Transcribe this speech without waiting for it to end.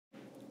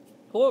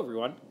Hello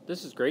everyone,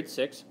 this is grade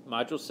 6,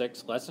 module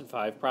 6, lesson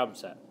 5, problem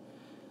set.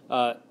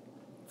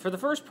 For the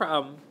first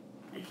problem,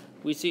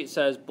 we see it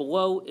says,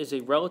 below is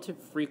a relative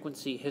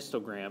frequency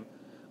histogram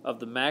of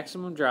the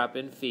maximum drop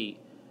in feet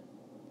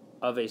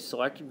of a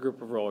selected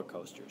group of roller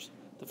coasters.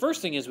 The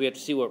first thing is we have to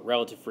see what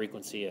relative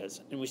frequency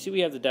is, and we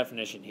have the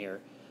definition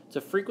here. It's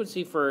a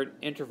frequency for an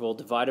interval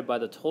divided by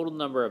the total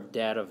number of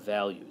data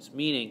values,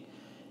 meaning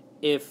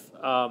if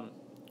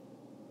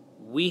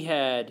we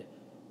had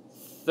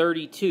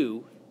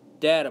 32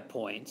 data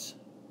points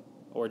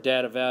or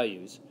data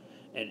values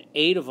and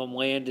 8 of them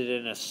landed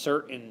in a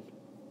certain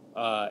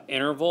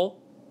interval,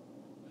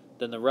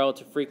 then the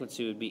relative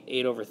frequency would be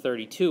 8 over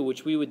 32,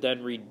 which we would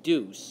then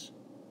reduce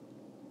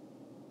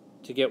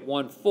to get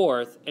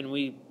 1/4, and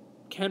we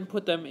can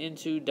put them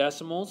into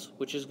decimals,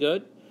 which is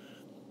good,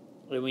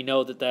 and we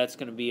know that that's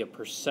going to be a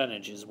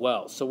percentage as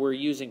well. So we're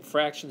using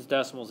fractions,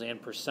 decimals,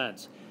 and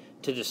percents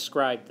to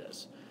describe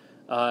this.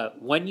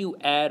 When you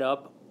add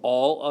up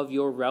all of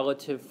your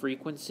relative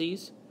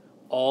frequencies,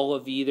 all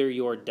of either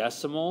your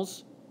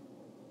decimals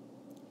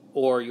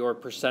or your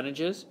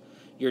percentages,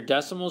 your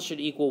decimals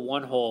should equal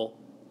 1 whole,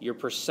 your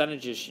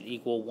percentages should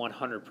equal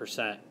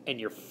 100%, and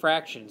your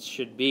fractions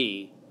should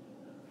be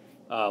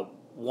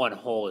 1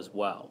 whole as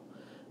well.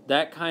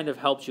 That kind of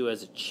helps you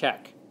as a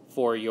check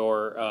for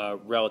your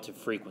relative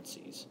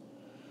frequencies.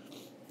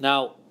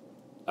 Now,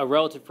 a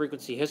relative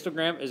frequency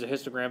histogram is a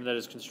histogram that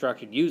is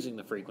constructed using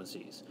the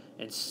frequencies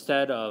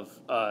instead of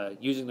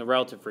using the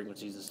relative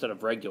frequencies instead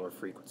of regular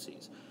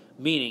frequencies.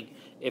 Meaning,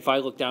 if I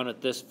look down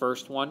at this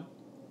first one,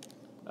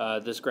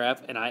 this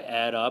graph, and I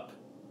add up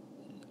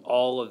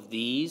all of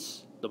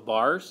these, the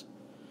bars,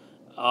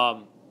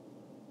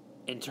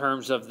 in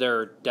terms of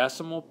their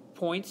decimal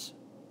points,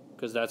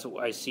 because that's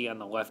what I see on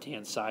the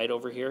left-hand side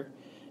over here,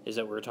 is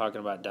that we're talking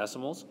about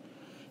decimals.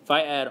 If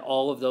I add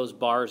all of those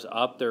bars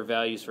up, their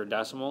values for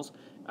decimals,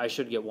 I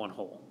should get 1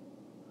 whole.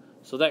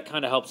 So that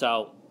kind of helps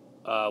out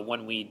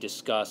when we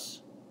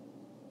discuss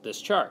this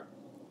chart.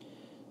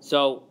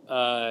 So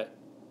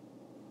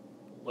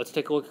let's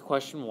take a look at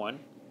question 1,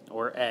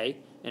 or A,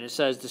 and it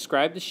says,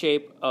 describe the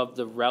shape of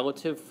the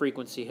relative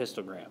frequency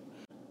histogram.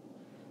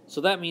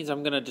 So that means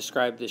I'm going to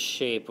describe the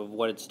shape of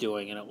what it's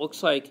doing, and it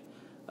looks like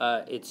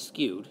it's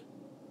skewed,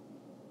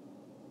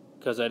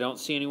 because I don't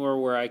see anywhere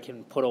where I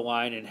can put a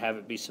line and have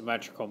it be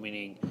symmetrical,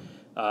 meaning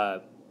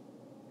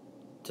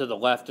to the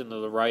left and to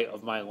the right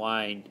of my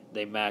line,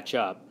 they match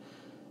up.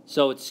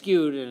 So it's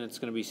skewed, and it's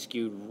going to be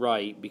skewed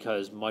right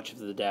because much of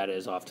the data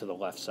is off to the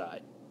left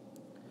side.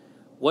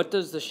 What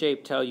does the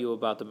shape tell you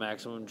about the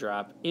maximum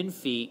drop in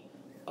feet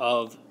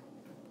of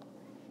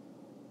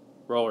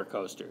roller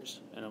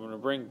coasters? And I'm going to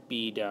bring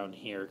B down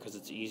here because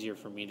it's easier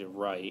for me to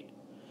write.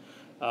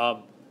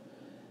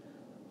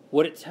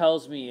 What it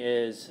tells me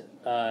is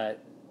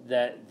that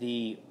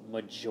the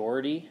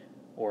majority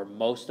or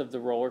most of the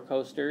roller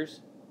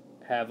coasters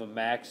have a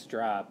max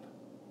drop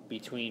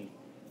between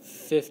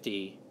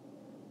 50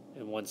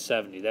 and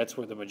 170. That's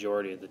where the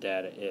majority of the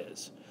data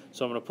is.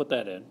 So I'm going to put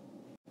that in.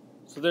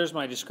 So there's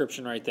my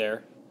description right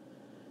there.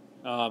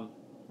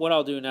 What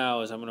I'll do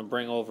now is I'm going to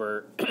bring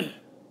over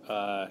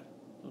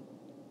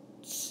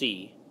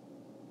C,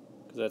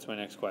 because that's my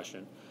next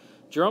question.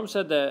 Jerome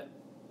said that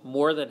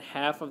more than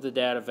half of the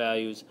data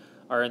values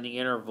are in the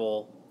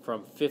interval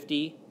from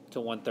 50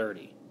 to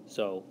 130.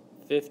 So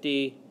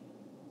 50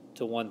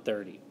 to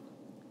 130.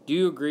 Do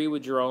you agree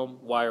with Jerome?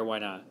 Why or why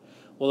not?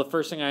 Well, the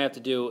first thing I have to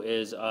do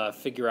is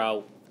figure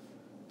out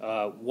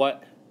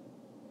what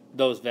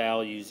those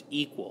values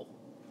equal,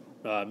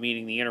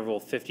 meaning the interval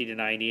 50 to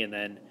 90 and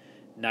then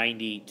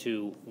 90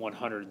 to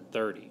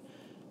 130.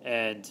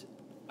 And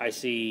I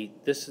see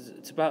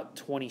it's about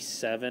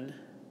 27.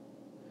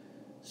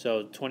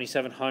 So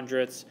 27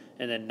 hundredths,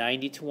 and then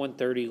 90 to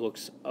 130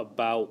 looks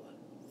about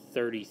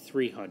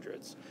 33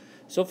 hundredths.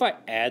 So if I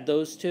add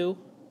those two,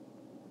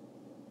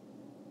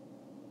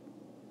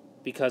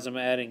 because I'm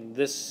adding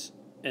this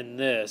and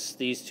this,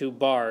 these two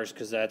bars,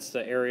 because that's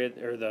the area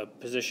or the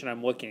position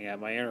I'm looking at,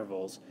 my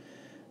intervals,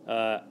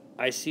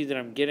 I see that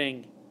I'm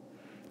getting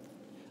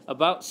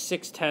about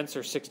 6/10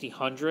 or 60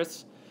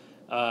 hundredths,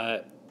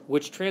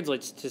 which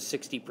translates to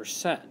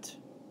 60%.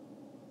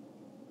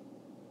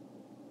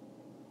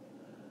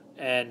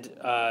 And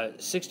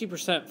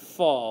 60%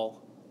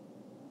 fall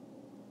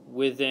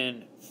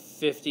within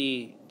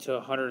 50 to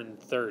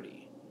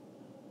 130.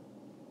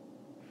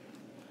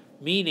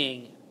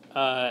 Meaning,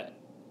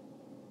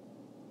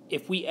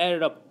 if we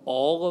added up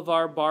all of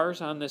our bars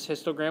on this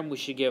histogram, we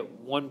should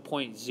get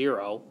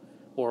 1.0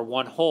 or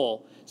 1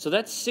 whole. So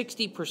that's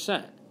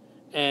 60%.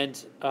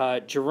 And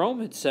Jerome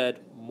had said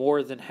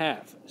more than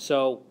half.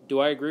 So do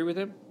I agree with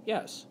him?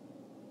 Yes.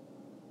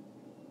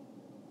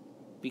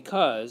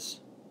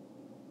 Because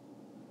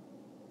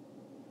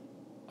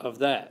of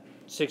that,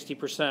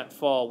 60%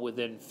 fall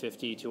within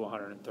 50 to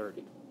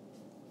 130.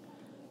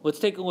 Let's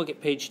take a look at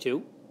page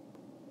 2.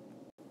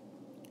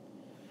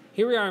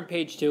 Here we are on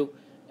page 2,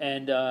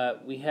 and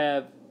we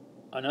have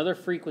another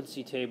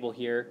frequency table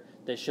here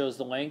that shows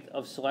the length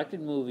of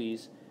selected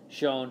movies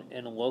shown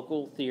in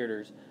local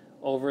theaters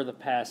over the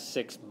past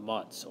 6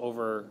 months,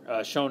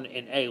 shown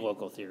in a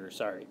local theater,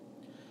 sorry.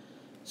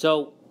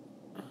 So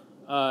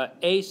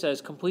A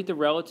says complete the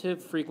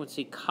relative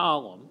frequency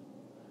column,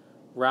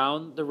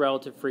 round the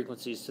relative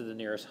frequencies to the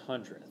nearest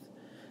hundredth.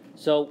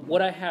 So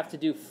what I have to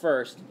do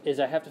first is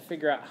I have to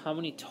figure out how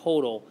many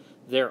total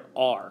there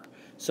are.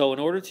 So in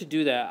order to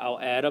do that, I'll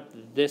add up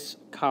this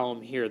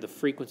column here, the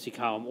frequency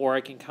column, or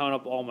I can count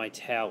up all my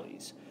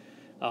tallies.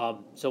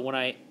 So when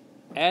I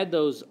add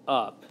those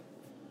up,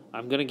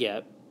 I'm going to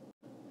get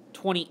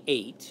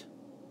 28.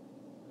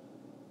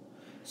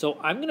 So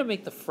I'm going to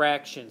make the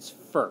fractions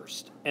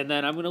first, and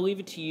then I'm going to leave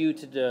it to you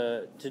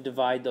to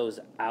divide those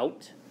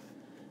out.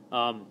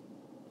 And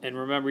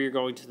remember, you're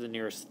going to the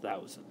nearest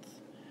thousandth.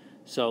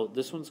 So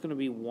this one's going to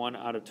be 1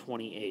 out of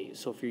 28.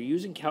 So if you're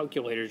using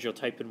calculators, you'll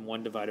type in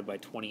 1 divided by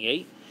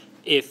 28.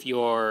 If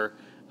you're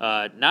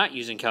not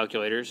using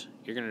calculators,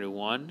 you're going to do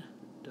 1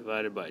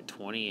 divided by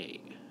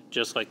 28,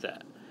 just like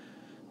that.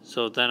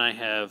 So then I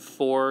have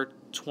 4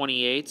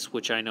 28ths,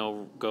 which I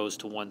know goes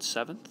to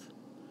 1/7.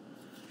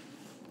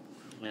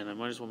 And I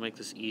might as well make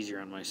this easier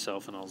on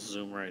myself, and I'll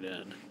zoom right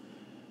in.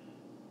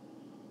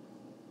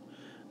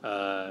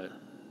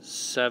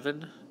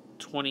 7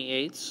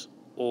 28ths,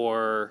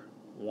 or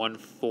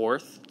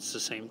 1/4, it's the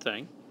same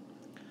thing.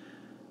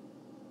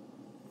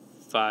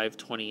 5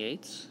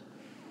 28ths.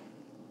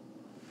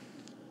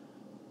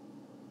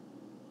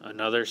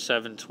 Another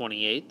 7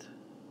 28ths,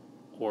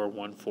 or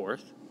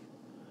 1/4.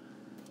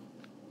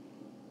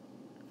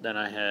 Then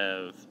I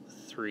have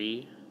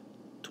 3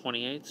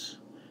 28ths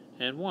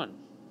and 1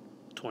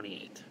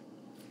 28th.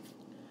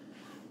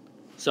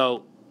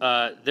 So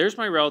there's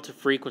my relative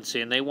frequency,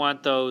 and they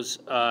want those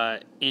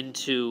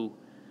into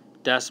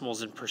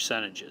decimals and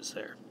percentages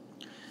there.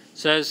 It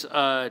says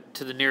to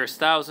the nearest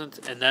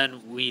thousandth, and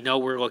then we know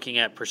we're looking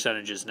at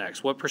percentages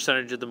next. What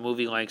percentage of the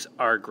movie lengths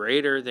are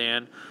greater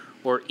than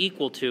or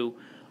equal to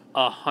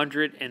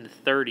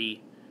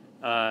 130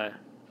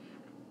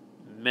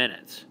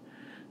 minutes?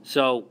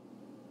 So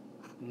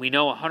we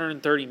know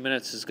 130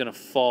 minutes is going to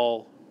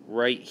fall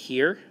right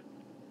here.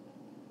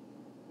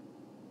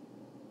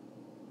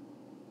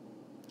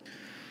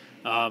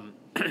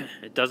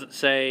 It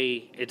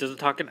doesn't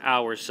talk in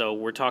hours, so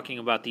we're talking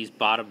about these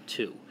bottom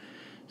two.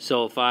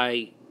 So if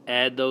I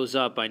add those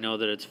up, I know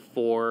that it's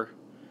 4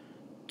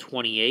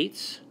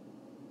 28ths,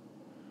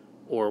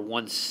 or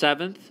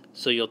 1/7.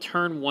 So you'll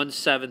turn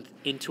 1/7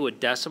 into a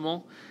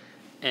decimal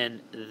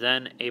and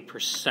then a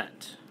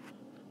percent.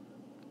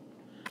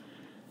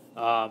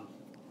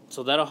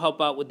 So that'll help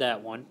out with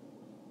that one.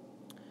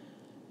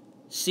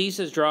 C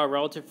says draw a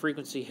relative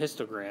frequency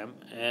histogram,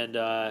 and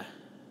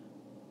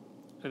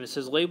it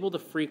says label the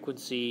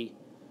frequency,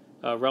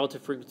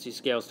 relative frequency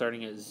scale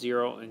starting at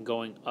 0 and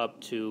going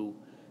up to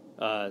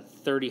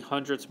 30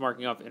 hundredths,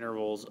 marking off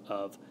intervals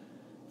of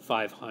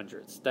 5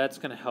 hundredths. That's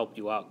going to help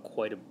you out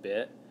quite a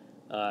bit.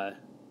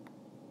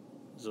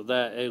 So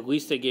that at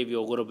least they gave you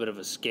a little bit of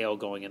a scale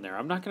going in there.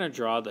 I'm not going to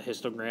draw the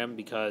histogram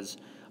because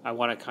I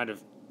want to kind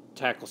of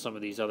tackle some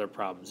of these other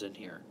problems in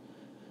here.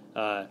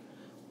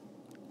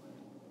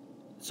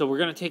 So we're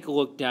going to take a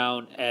look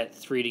down at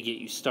 3 to get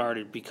you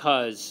started,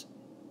 because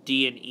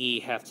D and E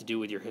have to do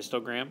with your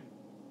histogram.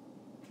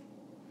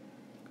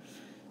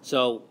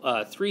 So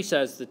 3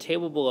 says the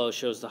table below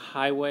shows the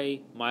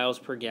highway miles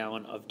per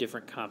gallon of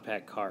different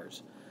compact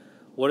cars.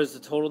 What is the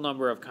total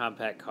number of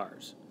compact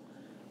cars?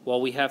 Well,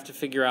 we have to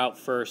figure out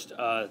first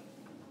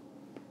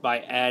by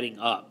adding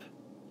up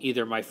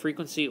either my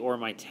frequency or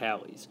my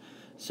tallies.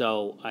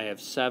 So I have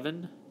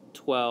 7,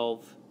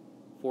 12,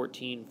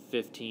 14,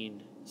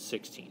 15,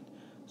 16.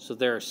 So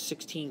there are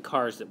 16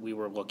 cars that we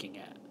were looking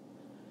at.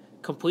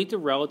 Complete the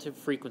relative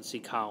frequency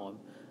column.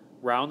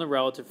 Round the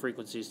relative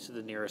frequencies to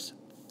the nearest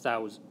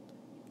 1,000.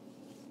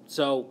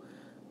 So,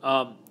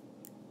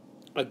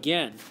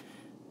 again,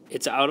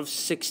 it's out of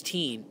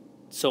 16.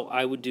 So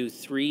I would do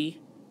 3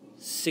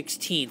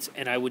 16ths,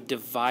 and I would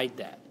divide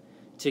that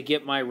to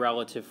get my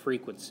relative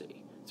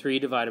frequency. 3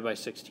 divided by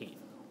 16.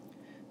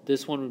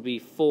 This one would be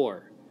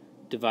 4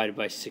 divided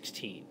by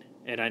 16.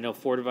 And I know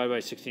 4 divided by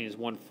 16 is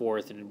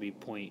 1/4, and it would be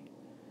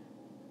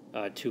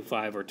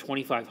 0.25 or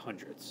 25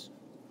 hundredths.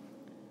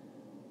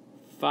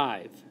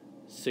 5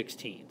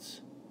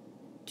 16ths.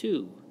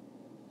 2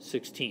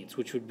 16ths,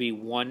 which would be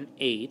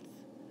 1/8,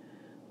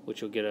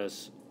 which will get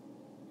us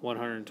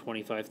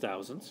 125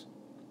 thousandths.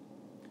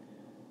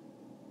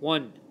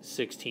 1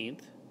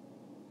 16th,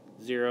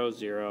 0,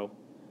 0,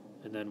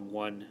 and then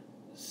 1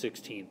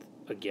 16th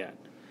again.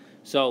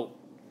 So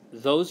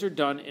those are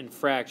done in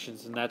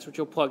fractions, and that's what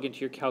you'll plug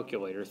into your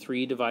calculator,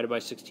 3 divided by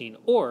 16,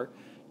 or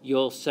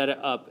you'll set it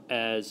up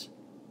as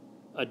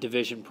a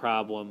division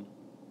problem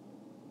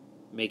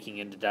making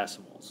into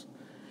decimals.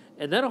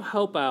 And that'll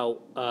help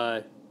out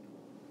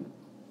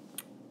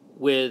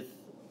with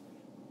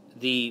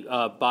the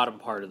bottom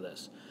part of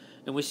this.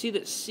 And we see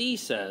that C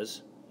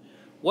says,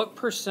 what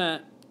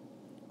percent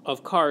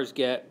of cars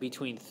get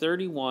between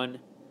 31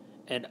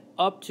 and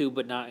up to,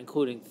 but not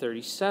including,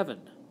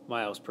 37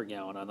 miles per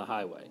gallon on the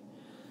highway?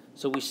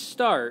 So we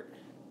start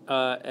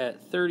at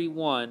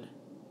 31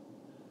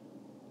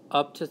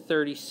 up to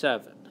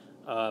 37,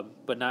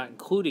 but not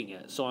including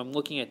it. So I'm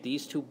looking at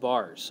these two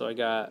bars. So I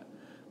got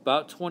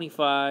about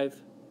 25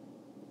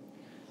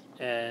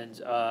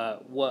 and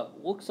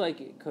what looks like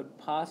it could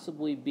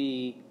possibly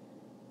be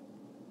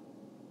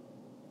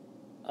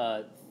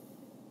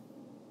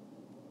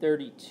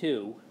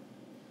 32.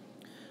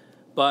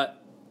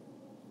 But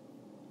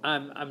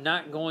I'm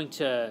not going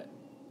to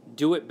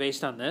do it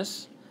based on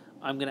this.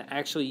 I'm going to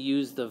actually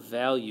use the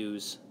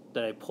values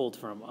that I pulled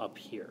from up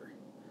here.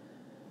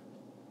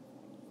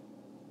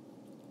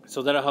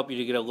 So that'll help you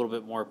to get a little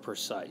bit more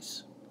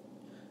precise.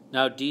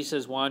 Now D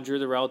says Juan drew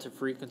the relative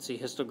frequency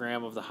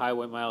histogram of the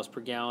highway miles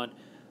per gallon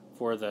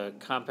for the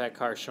compact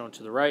car shown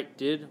to the right.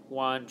 Did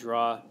Juan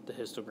draw the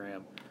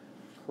histogram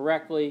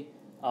correctly?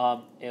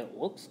 It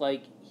looks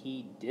like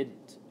he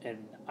didn't.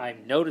 And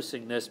I'm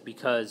noticing this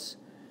because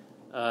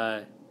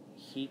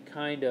he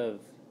kind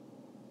of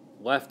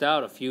left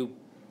out a few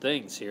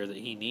things here that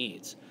he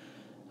needs.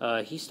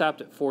 He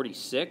stopped at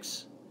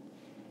 46,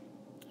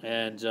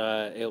 and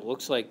it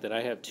looks like that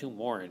I have two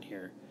more in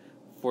here,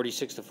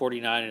 46 to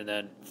 49, and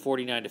then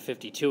 49 to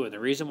 52. And the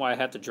reason why I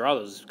have to draw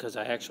those is because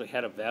I actually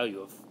had a value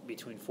of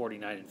between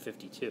 49 and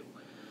 52.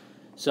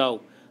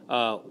 So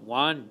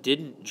Juan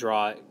didn't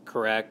draw it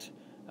correct.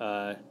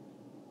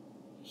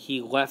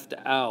 He left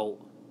out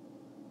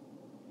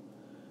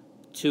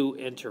two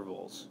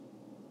intervals.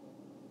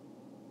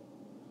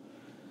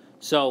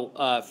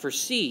 So for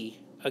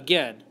C,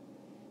 again,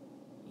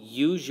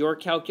 use your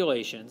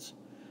calculations.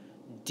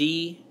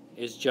 D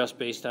is just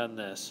based on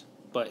this,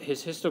 but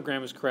his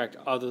histogram is correct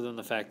other than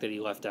the fact that he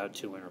left out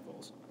two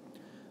intervals.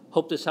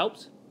 Hope this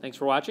helps. Thanks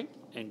for watching,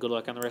 and good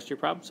luck on the rest of your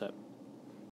problem set.